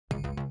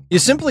You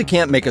simply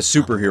can't make a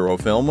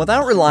superhero film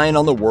without relying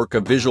on the work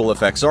of visual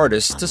effects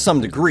artists to some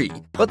degree,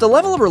 but the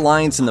level of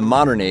reliance in the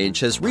modern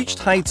age has reached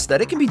heights that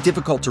it can be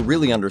difficult to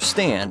really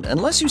understand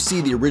unless you see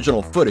the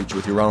original footage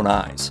with your own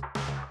eyes.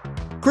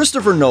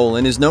 Christopher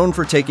Nolan is known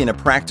for taking a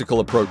practical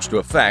approach to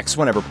effects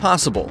whenever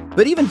possible,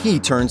 but even he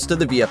turns to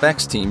the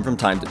VFX team from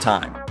time to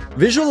time.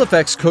 Visual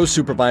effects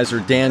co-supervisor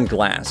Dan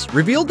Glass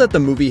revealed that the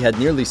movie had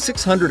nearly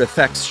 600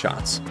 effects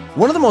shots.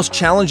 One of the most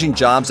challenging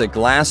jobs that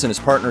Glass and his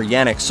partner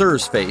Yannick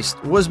Surs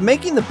faced was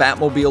making the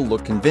Batmobile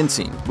look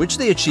convincing, which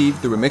they achieved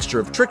through a mixture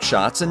of trick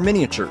shots and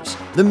miniatures.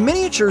 The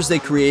miniatures they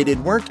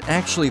created weren't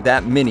actually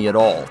that mini at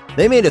all.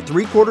 They made a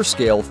 3/4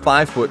 scale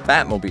 5-foot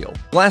Batmobile.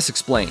 Glass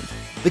explained,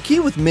 "The key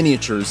with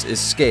miniatures is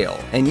scale,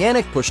 and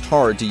Yannick pushed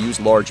hard to use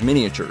large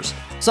miniatures.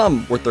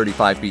 Some were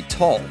 35 feet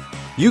tall."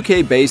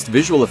 UK-based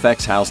visual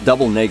effects house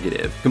Double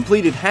Negative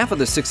completed half of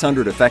the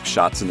 600 effects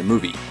shots in the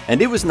movie,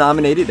 and it was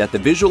nominated at the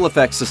Visual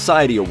Effects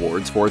Society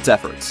Awards for its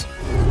efforts.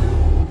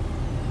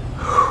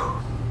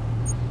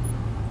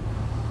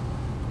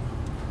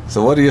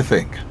 So what do you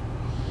think?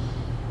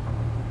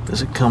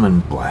 Does it come in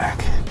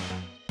black?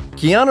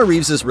 Keanu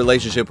Reeves'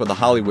 relationship with the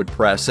Hollywood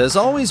press has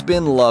always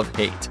been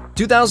love-hate.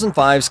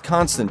 2005's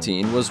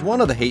Constantine was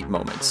one of the hate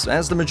moments,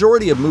 as the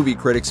majority of movie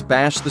critics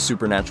bashed the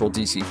supernatural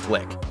DC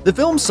flick. The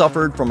film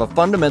suffered from a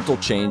fundamental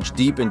change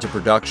deep into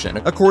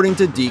production, according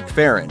to Deke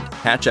Farrand,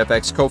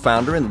 HatchFX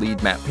co-founder and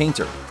lead matte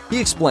painter.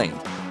 He explained,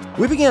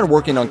 "We began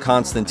working on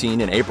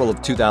Constantine in April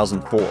of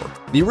 2004.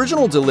 The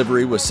original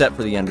delivery was set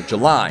for the end of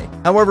July.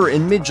 However,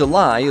 in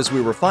mid-July, as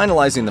we were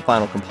finalizing the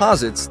final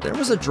composites, there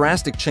was a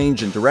drastic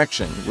change in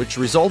direction, which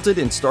resulted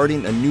in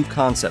starting a new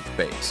concept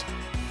phase."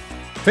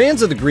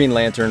 Fans of the Green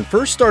Lantern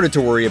first started to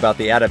worry about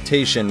the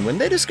adaptation when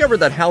they discovered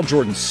that Hal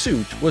Jordan's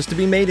suit was to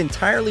be made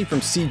entirely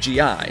from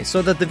CGI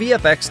so that the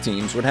VFX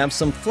teams would have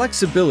some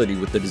flexibility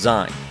with the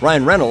design.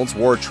 Ryan Reynolds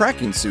wore a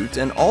tracking suit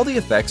and all the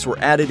effects were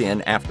added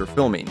in after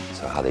filming.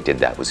 So how they did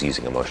that was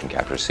using a motion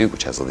capture suit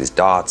which has all these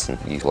dots and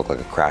you look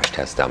like a crash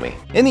test dummy.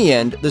 In the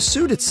end, the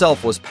suit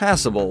itself was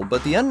passable,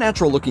 but the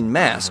unnatural looking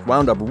mask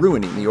wound up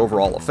ruining the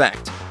overall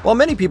effect. While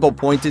many people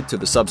pointed to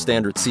the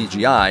substandard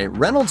CGI,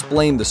 Reynolds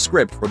blamed the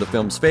script for the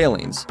film's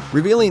failings,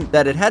 revealing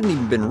that it hadn't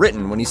even been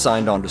written when he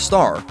signed on to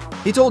star.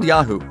 He told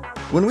Yahoo,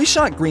 "When we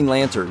shot Green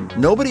Lantern,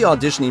 nobody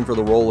auditioning for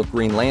the role of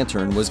Green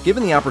Lantern was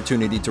given the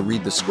opportunity to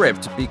read the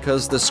script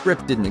because the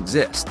script didn't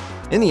exist."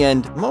 In the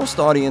end, most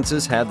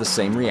audiences had the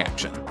same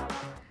reaction.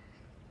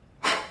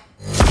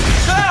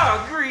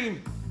 Ah,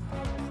 green!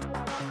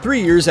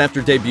 3 years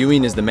after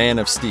debuting as the Man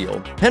of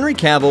Steel, Henry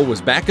Cavill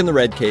was back in the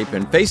red cape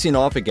and facing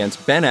off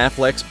against Ben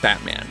Affleck's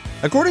Batman.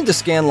 According to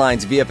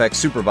Scanline's VFX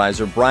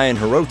supervisor Brian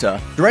Hirota,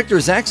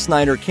 director Zack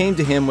Snyder came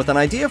to him with an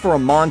idea for a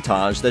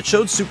montage that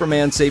showed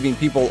Superman saving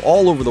people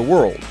all over the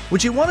world,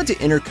 which he wanted to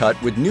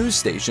intercut with news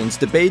stations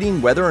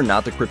debating whether or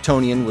not the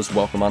Kryptonian was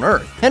welcome on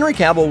Earth. Henry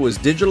Cavill was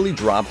digitally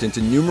dropped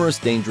into numerous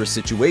dangerous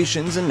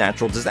situations and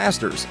natural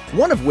disasters,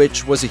 one of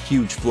which was a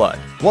huge flood.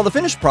 While the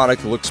finished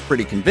product looks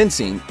pretty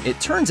convincing, it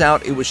turns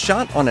out it was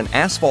shot on an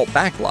asphalt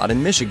backlot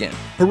in Michigan.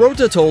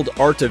 Hirota told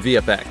Art of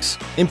VFX,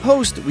 "In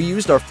post, we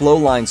used our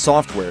Flowline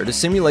software to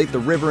simulate the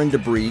river and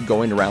debris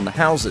going around the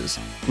houses.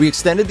 We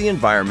extended the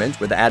environment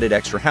with added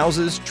extra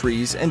houses,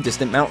 trees, and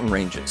distant mountain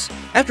ranges.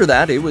 After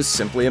that, it was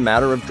simply a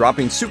matter of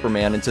dropping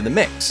Superman into the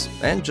mix,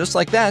 and just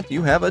like that,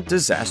 you have a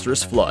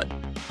disastrous flood."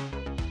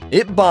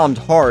 It bombed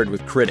hard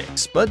with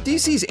critics, but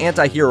DC's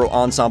anti-hero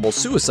ensemble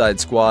Suicide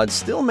Squad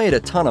still made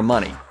a ton of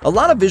money. A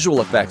lot of visual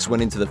effects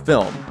went into the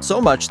film, so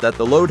much that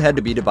the load had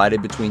to be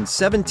divided between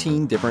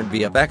 17 different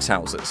VFX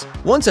houses.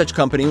 One such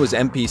company was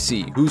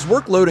MPC, whose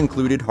workload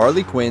included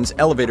Harley Quinn's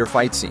elevator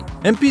fight scene.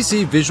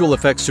 MPC visual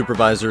effects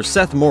supervisor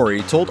Seth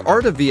Morey told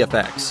Art of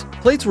VFX,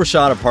 "Plates were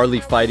shot of Harley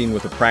fighting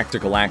with a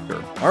practical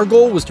actor. Our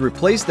goal was to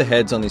replace the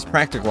heads on these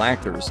practical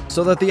actors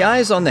so that the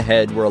eyes on the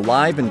head were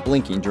alive and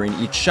blinking during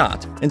each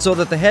shot, and so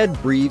that the head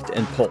breathed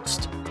and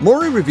pulsed."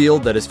 Morey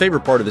revealed that his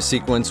favorite part of the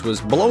sequence was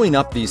blowing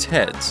up these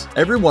heads,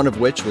 every one of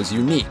which was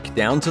unique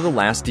down to the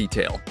last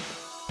detail.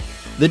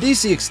 The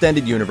DC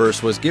Extended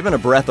Universe was given a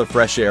breath of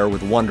fresh air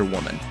with Wonder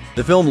Woman.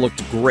 The film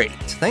looked great,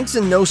 thanks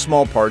in no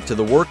small part to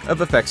the work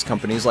of effects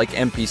companies like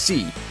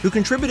MPC, who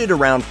contributed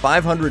around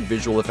 500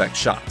 visual effects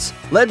shots.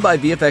 Led by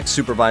VFX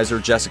supervisor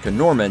Jessica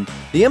Norman,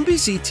 the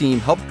MPC team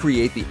helped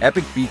create the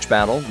epic beach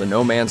battle, the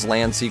No Man's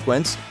Land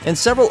sequence, and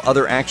several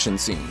other action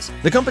scenes.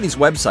 The company's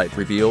website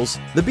reveals,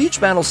 "The beach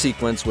battle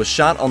sequence was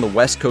shot on the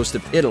west coast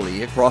of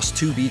Italy across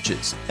 2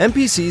 beaches.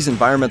 MPC's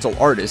environmental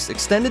artists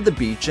extended the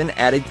beach and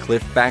added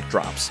cliff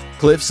backdrops.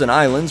 Cliffs and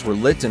islands were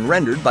lit and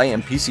rendered by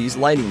MPC's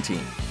lighting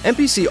team."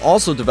 MPC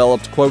also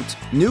developed, quote,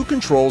 "new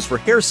controls for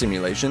hair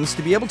simulations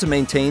to be able to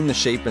maintain the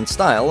shape and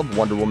style of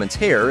Wonder Woman's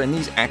hair in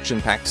these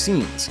action-packed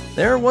scenes.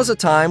 There was a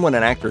time when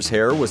an actor's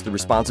hair was the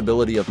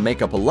responsibility of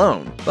makeup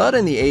alone, but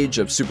in the age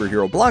of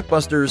superhero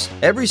blockbusters,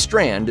 every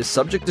strand is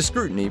subject to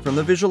scrutiny from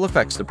the visual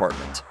effects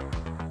department."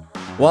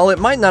 While it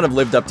might not have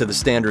lived up to the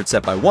standard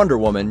set by Wonder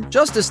Woman,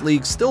 Justice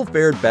League still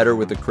fared better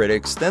with the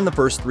critics than the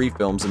first 3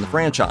 films in the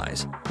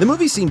franchise. The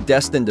movie seemed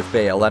destined to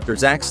fail after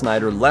Zack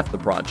Snyder left the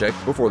project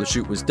before the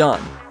shoot was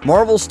done.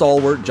 Marvel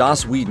stalwart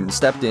Joss Whedon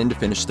stepped in to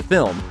finish the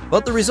film,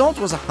 but the result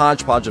was a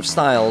hodgepodge of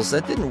styles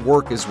that didn't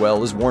work as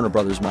well as Warner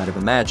Brothers might have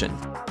imagined.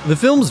 The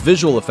film's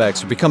visual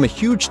effects would become a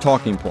huge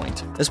talking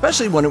point,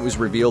 especially when it was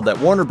revealed that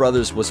Warner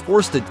Brothers was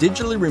forced to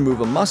digitally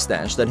remove a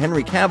mustache that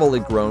Henry Cavill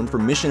had grown for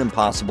Mission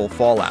Impossible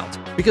Fallout,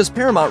 because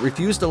Paramount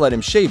refused to let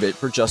him shave it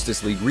for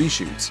Justice League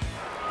reshoots.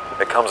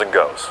 It comes and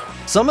goes.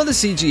 Some of the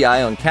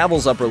CGI on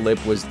Cavill's upper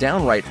lip was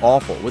downright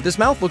awful, with his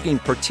mouth looking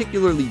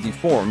particularly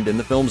deformed in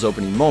the film's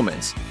opening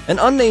moments. An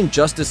unnamed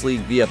Justice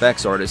League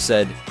VFX artist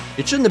said,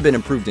 "It shouldn't have been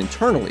improved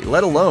internally,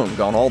 let alone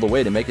gone all the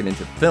way to make it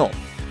into the film."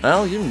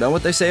 Well, you know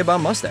what they say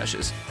about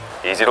mustaches.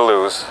 Easy to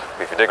lose.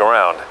 If you dig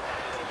around,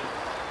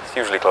 it's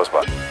usually close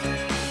by.